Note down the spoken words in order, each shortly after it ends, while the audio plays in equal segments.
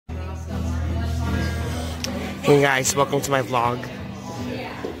Hey guys, welcome to my vlog.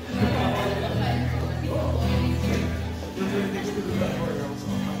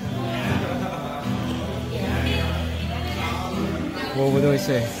 Well, what do I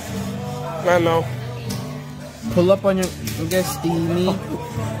say? I don't know. Pull up on your, get steamy.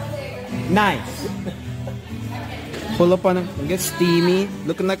 Nice. Pull up on him, get steamy.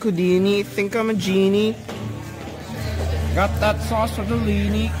 Looking like Houdini. Think I'm a genie. Got that sauce for the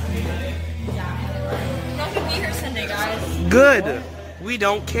leanie. Not gonna be here Sunday, guys. Good. We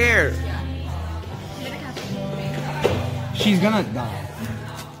don't care. She's gonna die.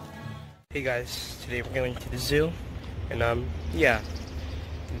 Hey guys, today we're going to the zoo, and yeah,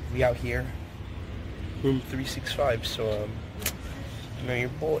 we out here, room 365. So you know your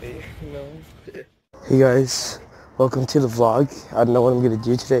boy, you know. Hey guys, welcome to the vlog. I don't know what I'm gonna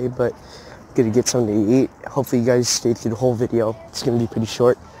do today, but I'm gonna get something to eat. Hopefully you guys stay through the whole video. It's gonna be pretty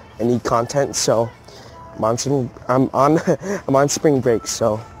short. I need content, so I'm on spring break,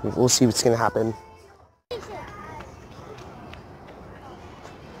 so we'll see what's gonna happen.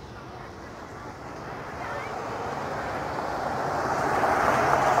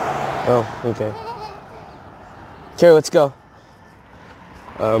 Oh, okay. Okay, let's go.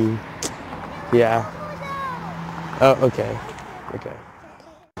 Yeah. Oh, okay. Okay.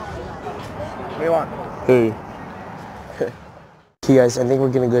 What do you want? Hey. Okay, guys, I think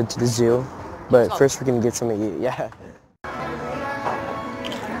we're gonna go to the zoo, but first we're gonna get something to eat. Yeah.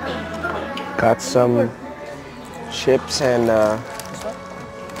 Got some chips and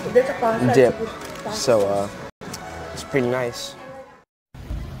dip, so it's pretty nice.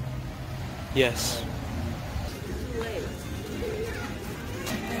 Yes.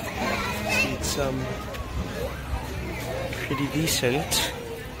 It's pretty decent.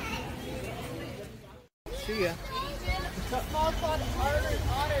 See ya.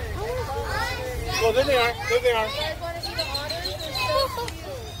 Well, there they are. There they are.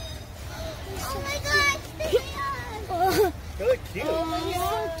 Oh my gosh, They look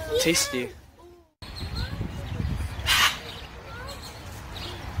cute. Tasty.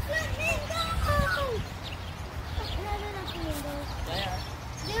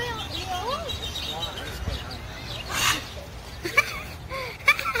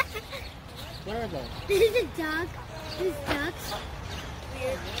 What are those? This is a duck. This ducks.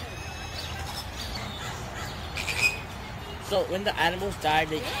 Weird. So when the animals die,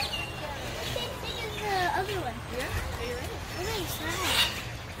 they. The same thing as the other one. Yeah? Are you ready?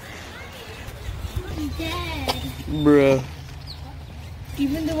 Look at dead. Bruh.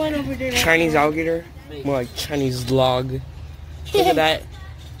 Even the one over there. Chinese alligator? More like Chinese log. Look at that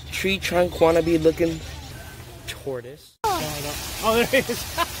tree trunk wannabe looking tortoise. Oh, there it is.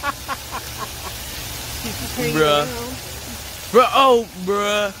 Bruh. Bruh, oh,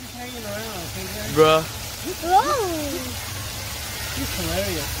 bruh. He's hanging around. Bruh. Oh. He's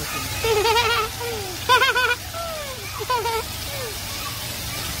hilarious looking.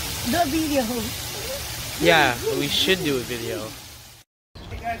 The video. Yeah, we should do a video.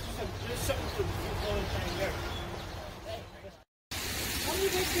 Hey guys, there's something to there.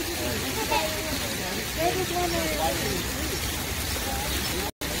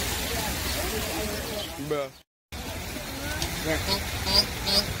 Bruh.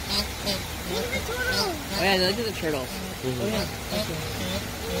 Oh yeah, look at the turtles.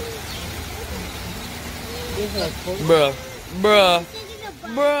 Bruh. Bruh.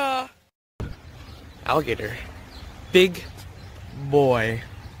 Bruh. Alligator. Big boy.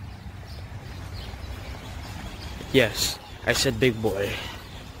 Yes, I said big boy.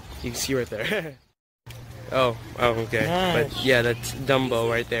 You can see right there. Oh, okay. Nice. But yeah, that's Dumbo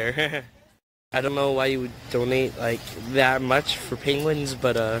right there. I don't know why you would donate like that much for penguins,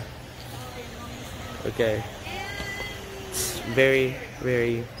 but okay. It's very,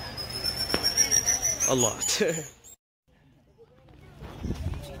 very a lot.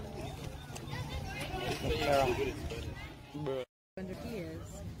 Bruh.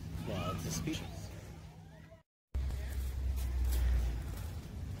 Yeah, it's a species.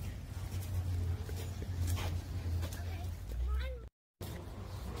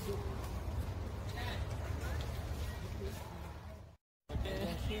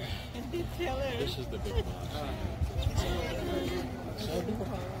 This is the big one.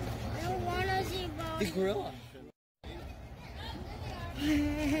 I don't want to see The gorilla.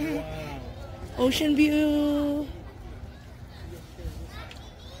 Ocean view.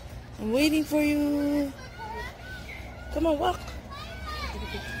 I'm waiting for you. Come on, walk.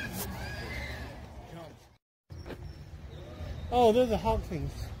 Oh, those are hog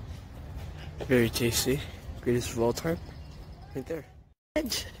things. Very tasty. Greatest of all time. Right there.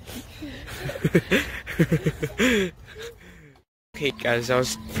 Okay guys, that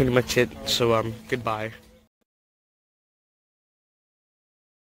was pretty much it, so goodbye.